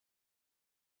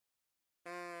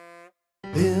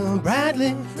Bill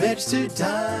Bradley, registered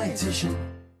dietitian.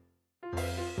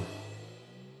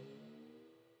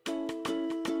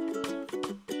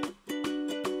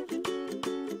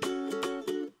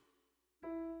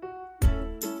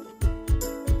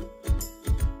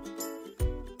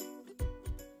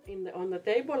 On the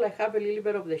table I have a little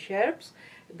bit of the herbs.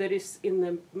 There is, in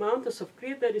the mountains of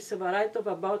Crete, there is a variety of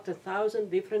about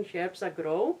 1,000 different herbs that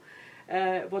grow.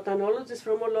 Botanologists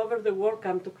from all over the world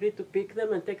come to Crete to pick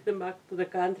them and take them back to the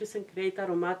countries and create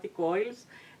aromatic oils,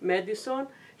 medicine.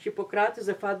 Hippocrates,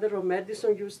 the father of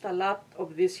medicine, used a lot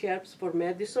of these herbs for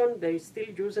medicine. They still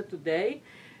use it today.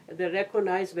 They're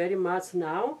recognized very much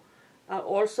now.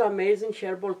 Also amazing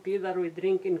herbal tea that we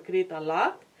drink in Crete a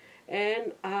lot.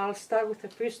 And I'll start with the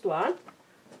first one.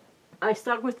 I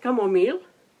start with chamomile.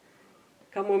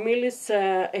 Chamomile is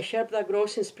a herb that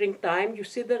grows in springtime.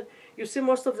 You see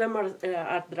most of them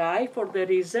are dry for the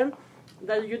reason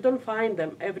that you don't find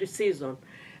them every season.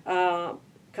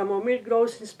 Chamomile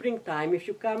grows in springtime. If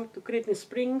you come to Crete in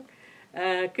spring,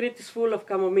 Crete is full of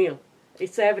chamomile.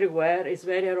 It's everywhere. It's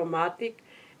very aromatic.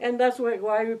 And that's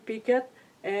why we pick it,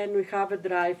 and we have it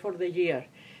dry for the year.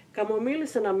 Chamomile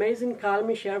is an amazing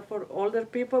calming herb for older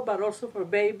people, but also for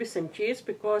babies and kids,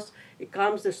 because it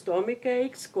calms the stomach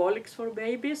aches, colics for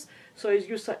babies, so it's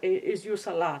used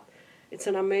a lot. It's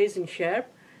an amazing herb.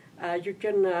 You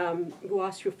can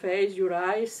wash your face, your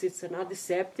eyes. It's an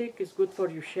antiseptic. It's good for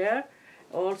your hair.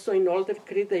 Also in older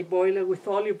Crete, they boil it with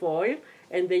olive oil,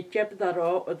 and they kept that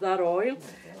oil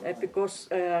because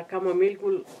chamomile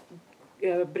will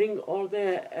bring all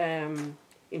the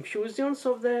infusions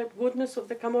of the goodness of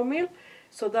the chamomile.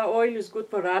 So the oil is good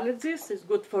for allergies, it's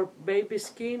good for baby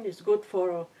skin, it's good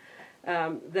for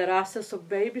the rashes of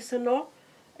babies and all.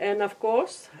 And of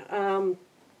course,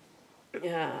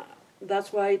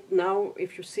 that's why now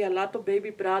if you see a lot of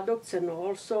baby products and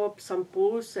also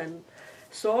shampoos and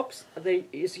soaps,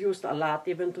 it's used a lot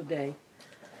even today.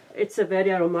 It's a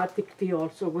very aromatic tea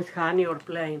also with honey or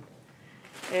plain.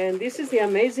 And this is the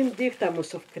amazing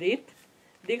dictamus of Crete.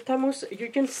 Dictamus, you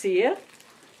can see it,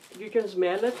 you can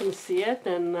smell it and see it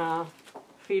and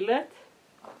feel it.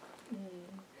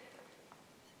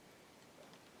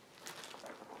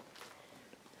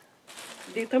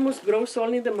 Dictamus grows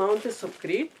only in the mountains of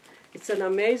Crete. It's an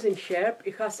amazing herb.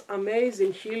 It has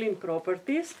amazing healing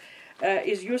properties.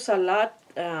 It's used a lot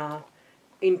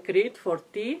in Crete for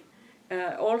tea.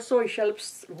 Also, it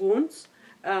helps wounds.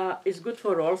 It's good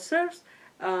for ulcers.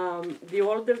 The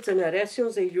older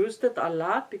generations, they used it a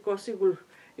lot because it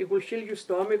will heal your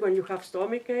stomach when you have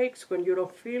stomach aches, when you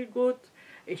don't feel good.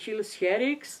 It heals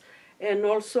headaches, and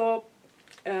also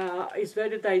it's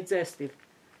very digestive.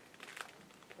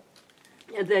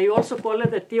 And they also call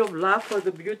it the tea of love for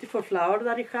the beautiful flower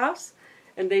that it has.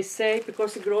 And they say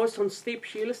because it grows on steep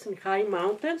hills and high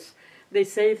mountains, they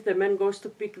say if the man goes to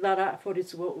pick that up for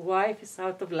his wife, it's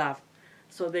out of love.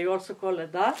 So they also call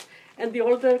it that. And the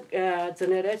older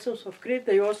generations of Crete,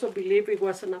 they also believe it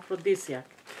was an aphrodisiac.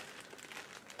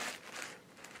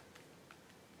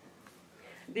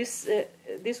 This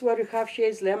what you have here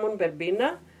is lemon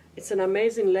verbena. It's an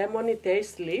amazing lemony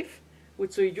taste leaf,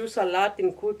 which we use a lot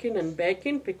in cooking and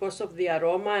baking because of the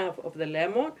aroma of the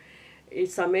lemon.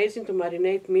 It's amazing to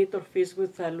marinate meat or fish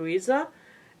with Louisa.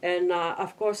 And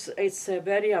of course, it's a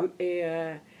very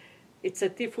it's a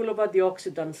tea full of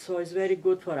antioxidants, so it's very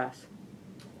good for us.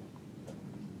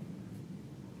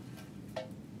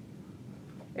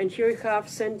 And here we have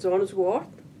St. John's wort.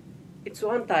 It's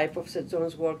one type of St.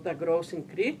 John's wort that grows in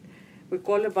Crete. We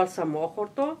call it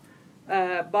balsamochorto.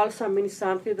 Balsam means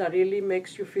something that really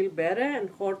makes you feel better,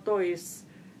 and horto is,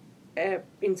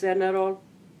 in general,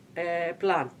 a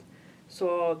plant.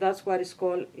 So that's what it's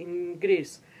called in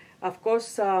Greece. Of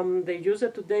course, they use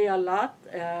it today a lot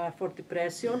for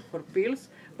depression, for pills,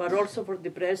 but also for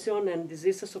depression and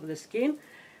diseases of the skin,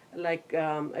 like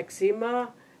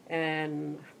eczema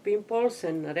and pimples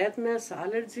and redness,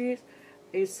 allergies.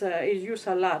 It's used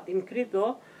a lot. In Crete,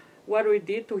 though, what we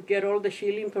did to get all the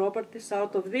healing properties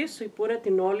out of this, we put it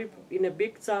in a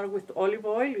big jar with olive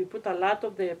oil. We put a lot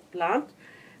of the plant,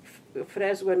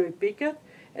 fresh when we pick it,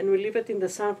 and we leave it in the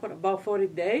sun for about 40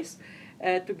 days.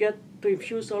 To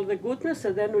infuse all the goodness,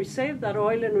 and then we save that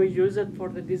oil and we use it for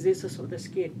the diseases of the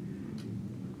skin.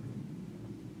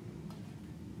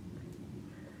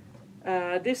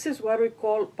 This is what we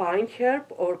call pine herb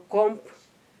or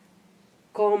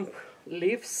comb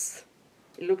leaves.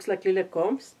 It looks like little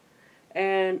combs.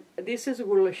 And this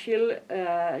will heal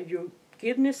your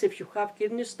kidneys. If you have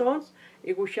kidney stones,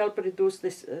 it will help reduce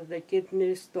the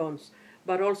kidney stones.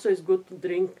 But also it's good to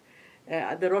drink.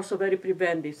 They're also very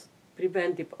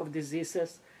preventive of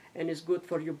diseases and it's good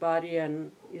for your body,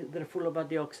 and they're full of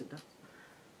antioxidants.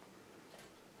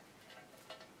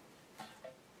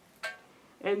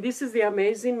 And this is the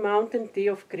amazing mountain tea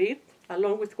of Crete,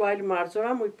 along with wild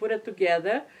marjoram. We put it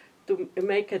together to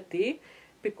make a tea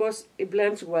because it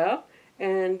blends well.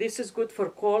 And this is good for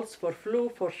colds, for flu,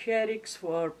 for sherricks,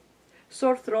 for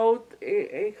sore throat.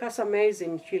 It has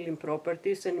amazing healing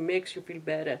properties, and it makes you feel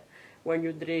better when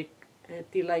you drink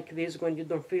tea like this when you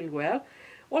don't feel well.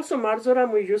 Also,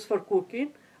 marjoram we use for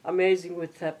cooking, amazing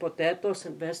with potatoes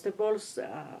and vegetables,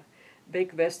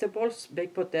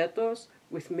 baked potatoes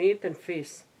with meat and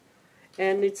fish.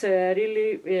 And it's a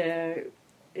really,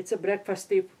 it's a breakfast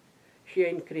tip here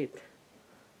in Crete.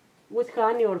 With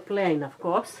honey or plain, of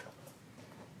course.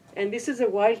 And this is a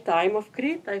wild thyme of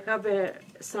Crete. I have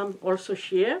some also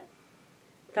here.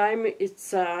 Thyme,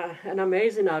 it's an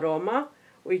amazing aroma.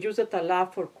 We use it a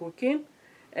lot for cooking.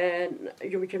 And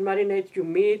you can marinate your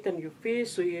meat and your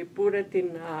fish. So you put it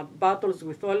in bottles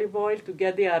with olive oil to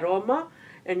get the aroma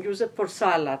and use it for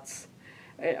salads.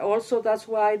 Also, that's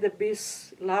why the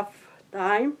bees love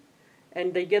thyme,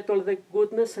 and they get all the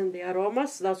goodness and the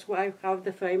aromas. That's why I have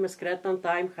the famous Cretan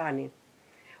thyme honey.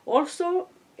 Also,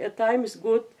 thyme is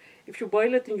good if you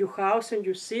boil it in your house and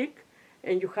you're sick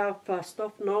and you have a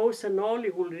stuffed nose and all.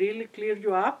 It will really clear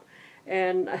you up,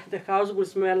 and the house will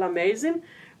smell amazing.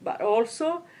 But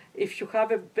also, if you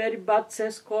have a very bad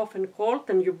chest cough and cold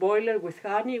and you boil it with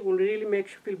honey, it will really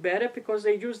make you feel better because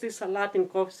they use this a lot in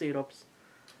cough syrups.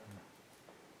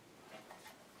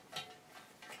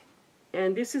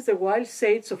 And this is the wild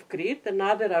sage of Crete,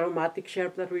 another aromatic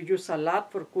herb that we use a lot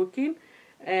for cooking,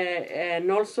 and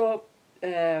also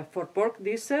for pork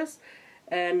dishes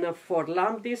and for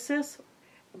lamb dishes.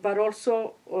 But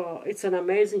also, it's an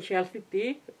amazing healthy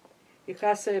tea. It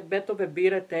has a bit of a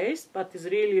bitter taste, but it's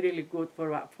really, really good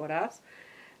for us.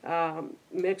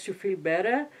 Makes you feel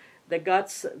better. The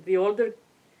gods,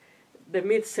 the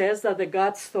myth says that the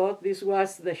gods thought this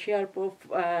was the herb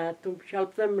to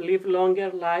help them live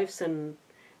longer lives and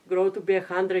grow to be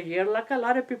 100 years, like a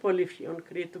lot of people live on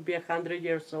Crete to be 100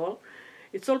 years old.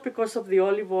 It's all because of the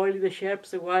olive oil, the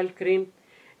herbs, the wild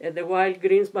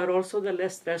greens, but also the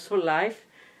less stressful life,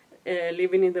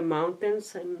 living in the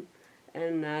mountains and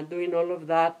doing all of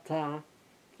that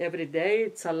every day.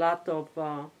 It's a lot of,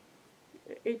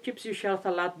 it keeps your health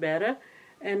a lot better.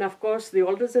 And of course, the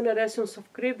older generations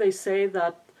of Crete, they say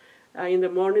that in the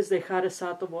mornings they had a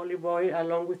shot of olive oil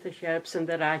along with the herbs and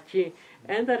the raki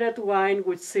and the red wine,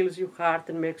 which seals your heart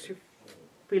and makes you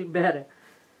feel better.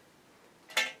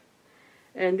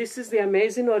 And this is the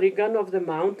amazing oregano of the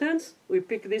mountains. We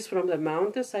pick this from the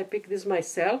mountains. I pick this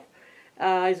myself.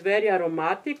 It's very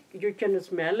aromatic. You can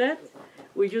smell it.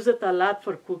 We use it a lot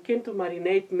for cooking, to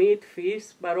marinate meat,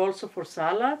 fish, but also for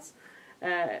salads.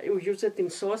 We use it in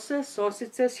sauces,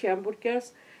 sausages,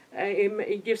 hamburgers.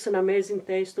 It gives an amazing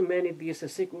taste to many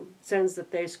dishes. It changes the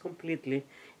taste completely.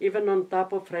 Even on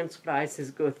top of French fries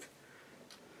is good.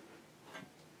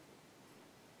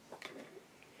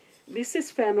 This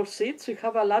is fennel seeds. We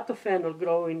have a lot of fennel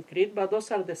growing in Crete, but those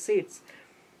are the seeds.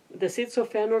 The seeds of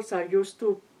fennels are used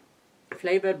to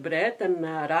flavor bread and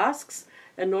rusks,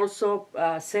 and also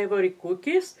savory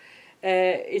cookies.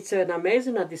 It's an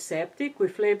amazing antiseptic. We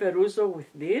flavor ouzo with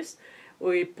this.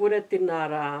 We put it in a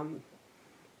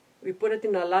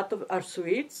lot of our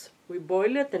sweets. We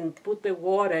boil it and put the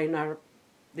water in our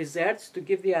desserts to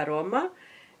give the aroma.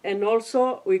 And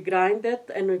also we grind it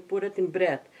and we put it in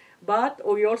bread. But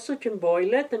we also can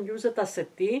boil it and use it as a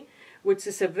tea, which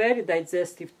is a very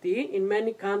digestive tea. In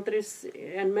many countries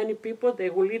and many people,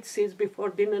 they will eat seeds before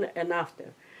dinner and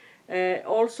after.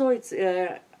 Also, it's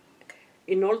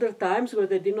in older times where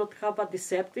they did not have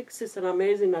antiseptics, it's an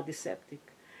amazing antiseptic.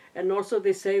 And also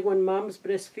they say when moms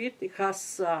breastfeed, it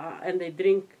has, and they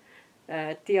drink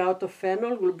tea out of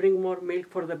fennel, will bring more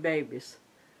milk for the babies.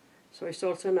 So it's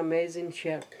also an amazing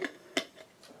herb.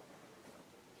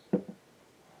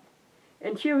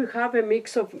 And here we have a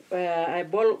mix of, a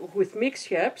bowl with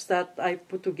mixed herbs that I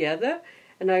put together.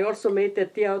 And I also made a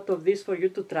tea out of this for you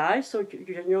to try, so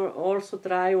you can also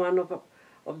try one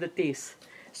of the teas.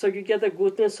 So you get the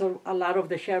goodness of a lot of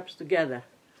the herbs together.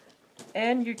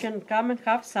 And you can come and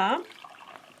have some,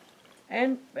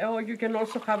 and or you can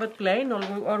also have it plain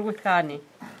or with honey.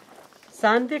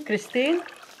 Sandy, Christine,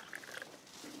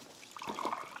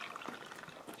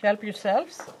 help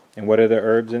yourselves. And what are the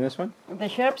herbs in this one?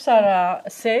 The herbs are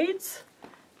sage,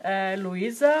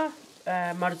 Louisa,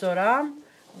 marjoram,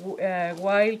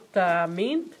 wild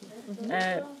mint,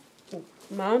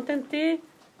 mountain tea,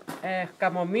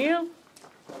 chamomile,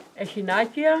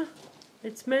 echinacea.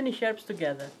 It's many herbs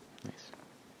together.